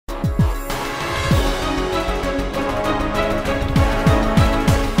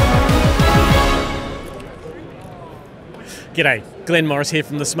G'day, Glenn Morris here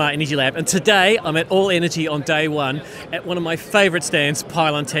from the Smart Energy Lab, and today I'm at All Energy on day one at one of my favourite stands,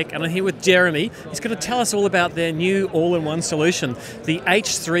 Pylontech, and I'm here with Jeremy. He's going to tell us all about their new all-in-one solution, the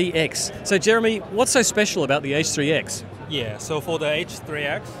H3-X. So Jeremy, what's so special about the H3-X? Yeah, so for the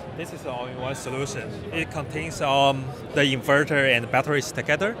H3-X, this is an all-in-one solution. It contains the inverter and batteries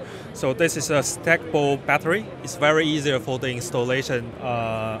together. So this is a stackable battery. It's very easier for the installation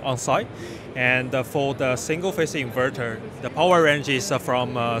on site. And for the single-phase inverter, the power range is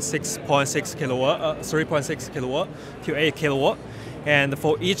from 6.6 kilowatt, 3.6 kilowatt to 8 kilowatt. And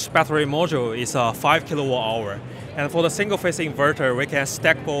for each battery module is 5 kilowatt hour. And for the single-phase inverter, we can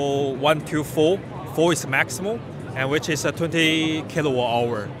stackable 1 to 4. 4 is maximum, and which is a 20 kilowatt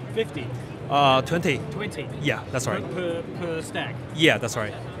hour. 50? 20. 20? Yeah, that's right. Per stack? Yeah, that's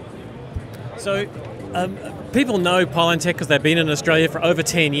right. So people know Pylontech because they've been in Australia for over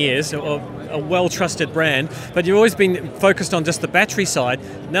 10 years, a well-trusted brand, but you've always been focused on just the battery side.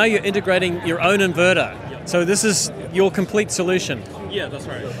 Now you're integrating your own inverter. Yep. So this is your complete solution. Yeah, that's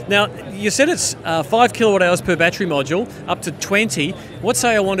right. Now, you said it's 5 kilowatt hours per battery module, up to 20. Let's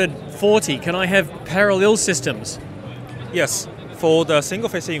say I wanted 40. Can I have parallel systems? Yes. For the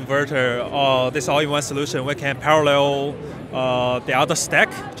single-phase inverter, this all-in-one solution, we can parallel the other stack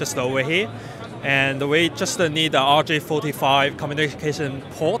just over here. And we just need the RJ45 communication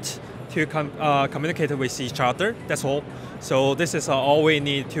port to communicate with each other. That's all. So this is all we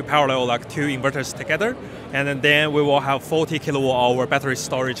need to parallel like two inverters together. And then we will have 40 kilowatt hour battery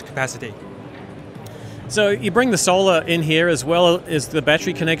storage capacity. So you bring the solar in here as well as the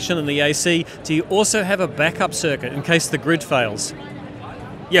battery connection and the AC. Do you also have a backup circuit in case the grid fails?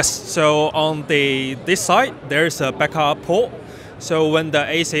 Yes, so on this side, there's a backup port. So when the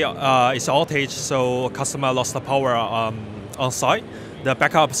AC is outage, so customer lost the power on site, the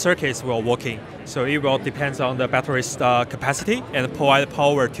backup circuits will working. So it will depend on the battery's capacity and provide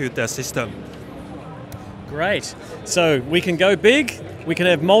power to the system. Great. So we can go big. We can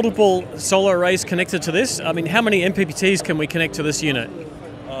have multiple solar arrays connected to this. I mean, how many MPPTs can we connect to this unit?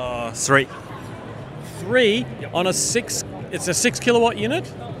 3. 3 on a 6. It's a 6 kilowatt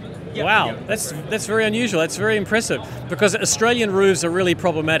unit. Yep. Wow, Yep. that's very unusual. That's very impressive because Australian roofs are really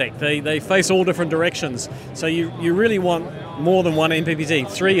problematic. They face all different directions. So you really want more than one MPPT.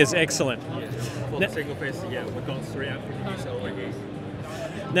 3 is excellent. Yeah. For the single phase, yeah, we've got 3 MPPTs over here.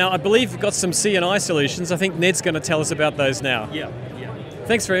 Now, I believe you've got some C&I solutions. I think Ned's going to tell us about those now. Yeah.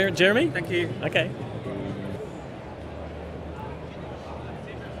 Thanks for it, Jeremy. Thank you. Okay.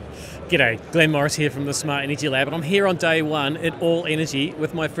 G'day, Glenn Morris here from the Smart Energy Lab, and I'm here on day one at All Energy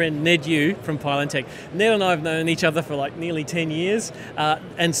with my friend Ned Yu from Pylontech. Ned and I have known each other for like nearly 10 years,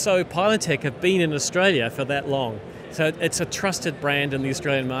 and so Pylontech have been in Australia for that long. So it's a trusted brand in the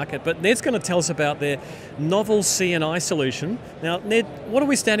Australian market, but Ned's going to tell us about their novel C&I solution. Now, Ned, what are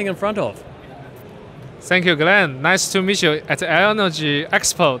we standing in front of? Thank you, Glenn. Nice to meet you at the Energy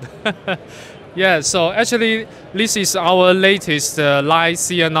Expo. Yeah, so actually, this is our latest light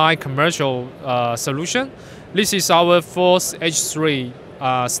C&I commercial solution. This is our fourth H3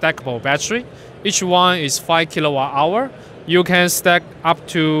 stackable battery. Each one is 5 kilowatt hour. You can stack up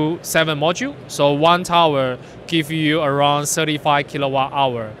to 7 modules. So one tower gives you around 35 kilowatt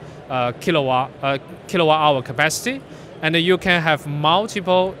hour capacity, and you can have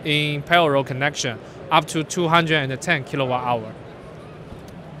multiple in parallel connection up to 210 kilowatt hour.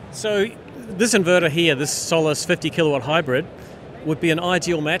 So this inverter here, this Solis 50 kilowatt hybrid, would be an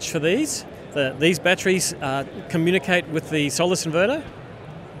ideal match for these. These batteries communicate with the Solis inverter?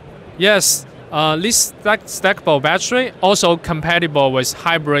 Yes, this stackable battery also compatible with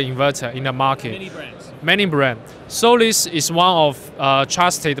hybrid inverter in the market. Many brands. Many brands. Solis is one of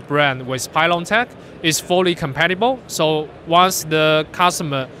trusted brand with Pylontech. It's fully compatible. So once the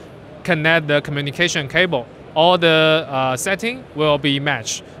customer connect the communication cable, all the setting will be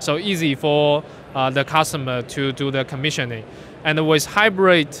matched. So easy for the customer to do the commissioning. And with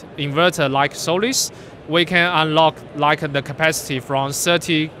hybrid inverter like Solis, we can unlock like the capacity from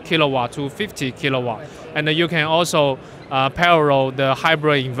 30 kilowatt to 50 kilowatt. And you can also parallel the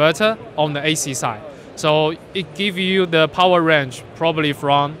hybrid inverter on the AC side. So it gives you the power range probably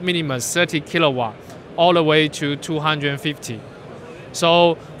from minimum 30 kilowatt all the way to 250.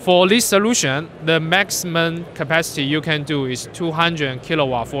 So for this solution, the maximum capacity you can do is 200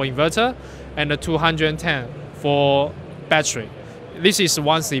 kilowatt for inverter and 210 for battery. This is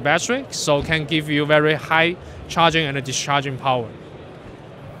 1C battery, so can give you very high charging and discharging power.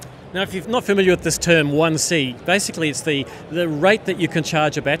 Now, if you're not familiar with this term 1C, basically it's the rate that you can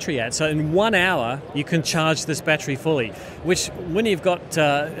charge a battery at. So in 1 hour, you can charge this battery fully, which when you've got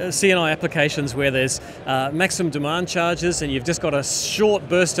CNI applications where there's maximum demand charges and you've just got a short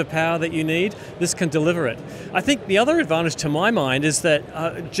burst of power that you need, this can deliver it. I think the other advantage to my mind is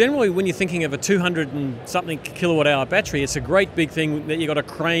that generally when you're thinking of a 200 and something kilowatt hour battery, it's a great big thing that you've got to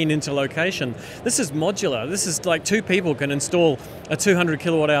crane into location. This is modular. This is like 2 people can install a 200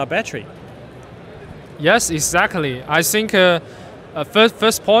 kilowatt hour battery. Yes, exactly. I think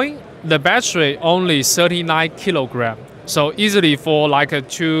first point, the battery only 39 kilogram. So easily for like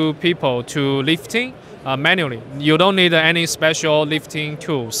 2 people to lifting manually. You don't need any special lifting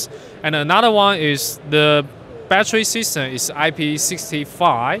tools. And another one is the battery system is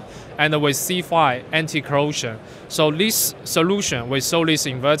IP65 and with C5 anti-corrosion. So this solution with Solis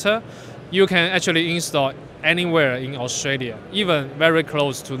inverter, you can actually install anywhere in Australia, even very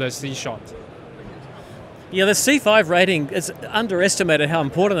close to the seashore. Yeah, the C5 rating, it's underestimated how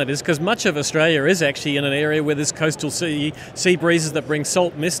important that is because much of Australia is actually in an area where there's coastal sea breezes that bring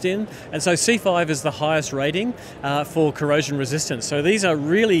salt mist in, and so C5 is the highest rating for corrosion resistance. So these are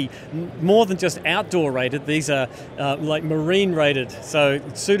really more than just outdoor rated, these are like marine rated, so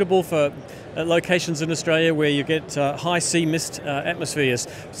suitable for locations in Australia where you get high sea mist atmospheres.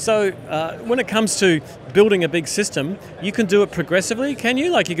 So when it comes to building a big system, you can do it progressively, can you?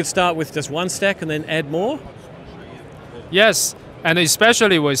 Like you could start with just 1 stack and then add more? Yes, and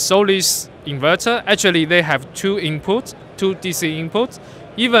especially with Solis inverter, actually they have 2 inputs, 2 DC inputs.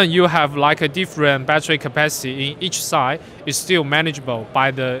 Even you have like a different battery capacity in each side, it's still manageable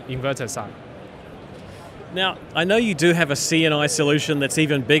by the inverter side. Now, I know you do have a CNI solution that's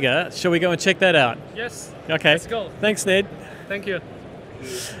even bigger. Shall we go and check that out? Yes. Okay. Let's go. Thanks, Ned. Thank you.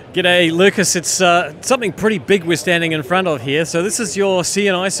 G'day, Lucas. It's something pretty big we're standing in front of here. So this is your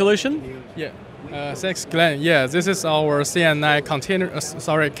CNI solution? Yeah. Thanks, Glenn. Yeah, this is our CNI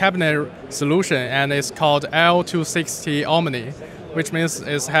cabinet solution, and it's called L260 Omni, which means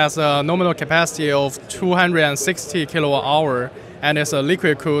it has a nominal capacity of 260 kilowatt hour, and it's a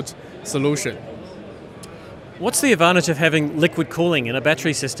liquid-cooled solution. What's the advantage of having liquid cooling in a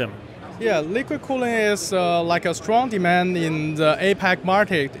battery system? Yeah, liquid cooling is like a strong demand in the APAC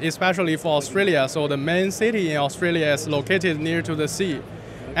market, especially for Australia. So the main city in Australia is located near to the sea.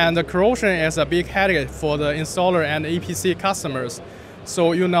 And the corrosion is a big headache for the installer and EPC customers.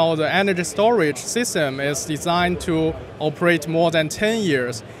 So the energy storage system is designed to operate more than 10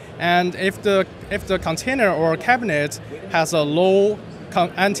 years. And if the container or cabinet has a low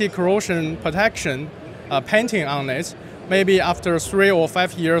anti-corrosion protection painting on it, maybe after 3 or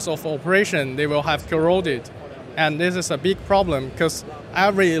 5 years of operation, they will have corroded. And this is a big problem because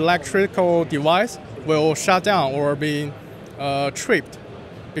every electrical device will shut down or be tripped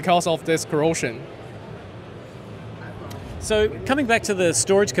because of this corrosion. So coming back to the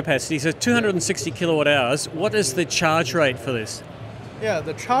storage capacity, so 260 kilowatt hours, what is the charge rate for this? Yeah,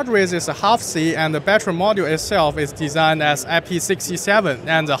 the charge rate is a half C, and the battery module itself is designed as IP67,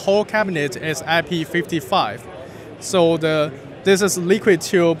 and the whole cabinet is IP55. So this is liquid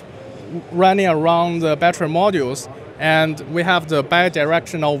tube running around the battery modules, and we have the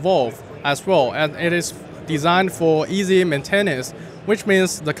bi-directional valve as well, and it is designed for easy maintenance, which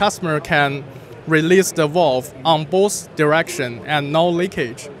means the customer can release the valve on both directions and no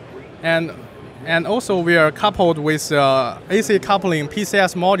leakage. And also we are coupled with AC coupling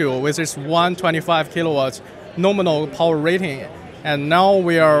PCS module, which is 125 kilowatt nominal power rating. And now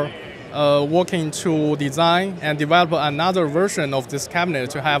we are working to design and develop another version of this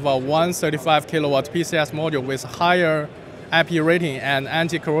cabinet to have a 135 kilowatt PCS module with higher IP rating and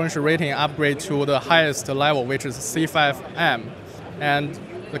anti-corrosion rating upgrade to the highest level, which is C5M. And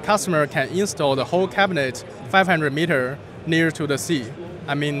the customer can install the whole cabinet 500 meter near to the sea.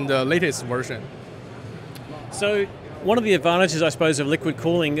 I mean the latest version. So one of the advantages, I suppose, of liquid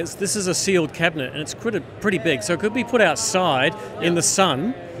cooling is this is a sealed cabinet and it's pretty big. So it could be put outside in the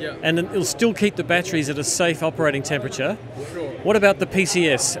sun and it'll still keep the batteries at a safe operating temperature. Sure. What about the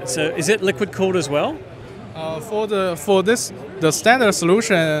PCS? So is it liquid cooled as well? For the standard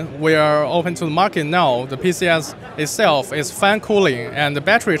solution we are open to the market now, the PCS itself is fan cooling and the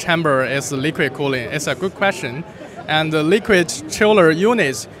battery chamber is liquid cooling. It's a good question. And the liquid chiller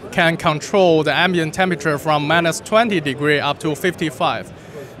unit can control the ambient temperature from -20 degrees up to 55.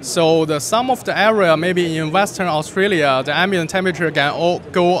 So some of the area, maybe in Western Australia, the ambient temperature can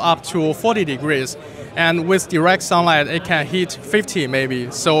go up to 40 degrees. And with direct sunlight, it can hit 50 maybe.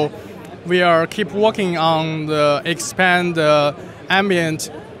 So we are keep working on the expand the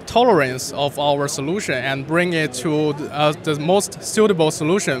ambient tolerance of our solution and bring it to the most suitable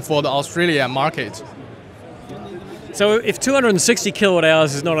solution for the Australian market. So if 260 kilowatt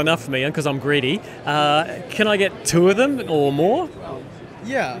hours is not enough for me, because I'm greedy, can I get 2 of them or more?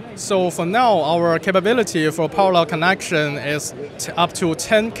 Yeah, so for now, our capability for parallel connection is up to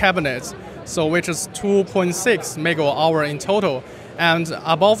 10 cabinets, so which is 2.6 megawatt hour in total. And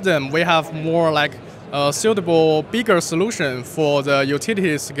above them, we have more like a suitable, bigger solution for the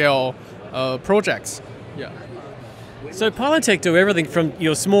utility scale projects. Yeah. So Pylontech do everything from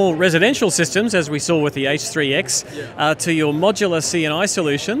your small residential systems, as we saw with the H3-X, to your modular CNI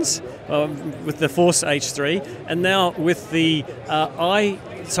solutions with the Force H3, and now with the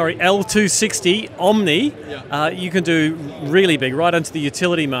L260 Omni, you can do really big, right into the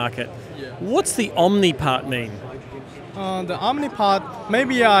utility market. What's the Omni part mean? The Omni part,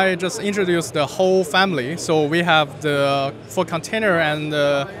 maybe I just introduce the whole family. So we have for container and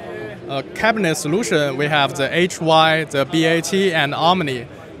cabinet solution, we have the HY, the BAT, and Omni.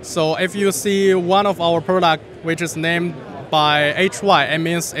 So if you see one of our product which is named by HY, it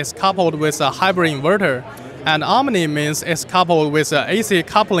means it's coupled with a hybrid inverter. And Omni means it's coupled with an AC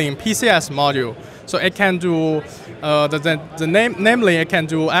coupling PCS module. So it can do, namely it can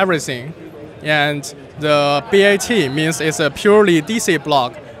do everything. And the BAT means it's a purely DC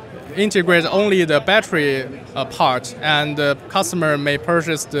block, integrate only the battery part, and the customer may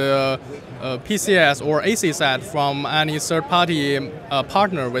purchase the PCS or AC set from any third-party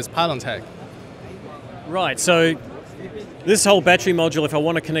partner with Pylontech. Right, so this whole battery module, if I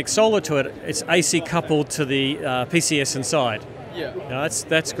want to connect solar to it, it's AC coupled to the PCS inside. Yeah. No,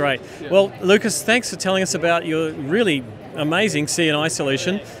 that's great. Yeah. Well, Lucas, thanks for telling us about your really amazing CNI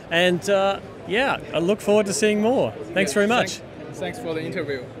solution, and I look forward to seeing more. Thanks very much. Thanks for the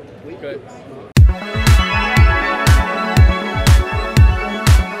interview. Good.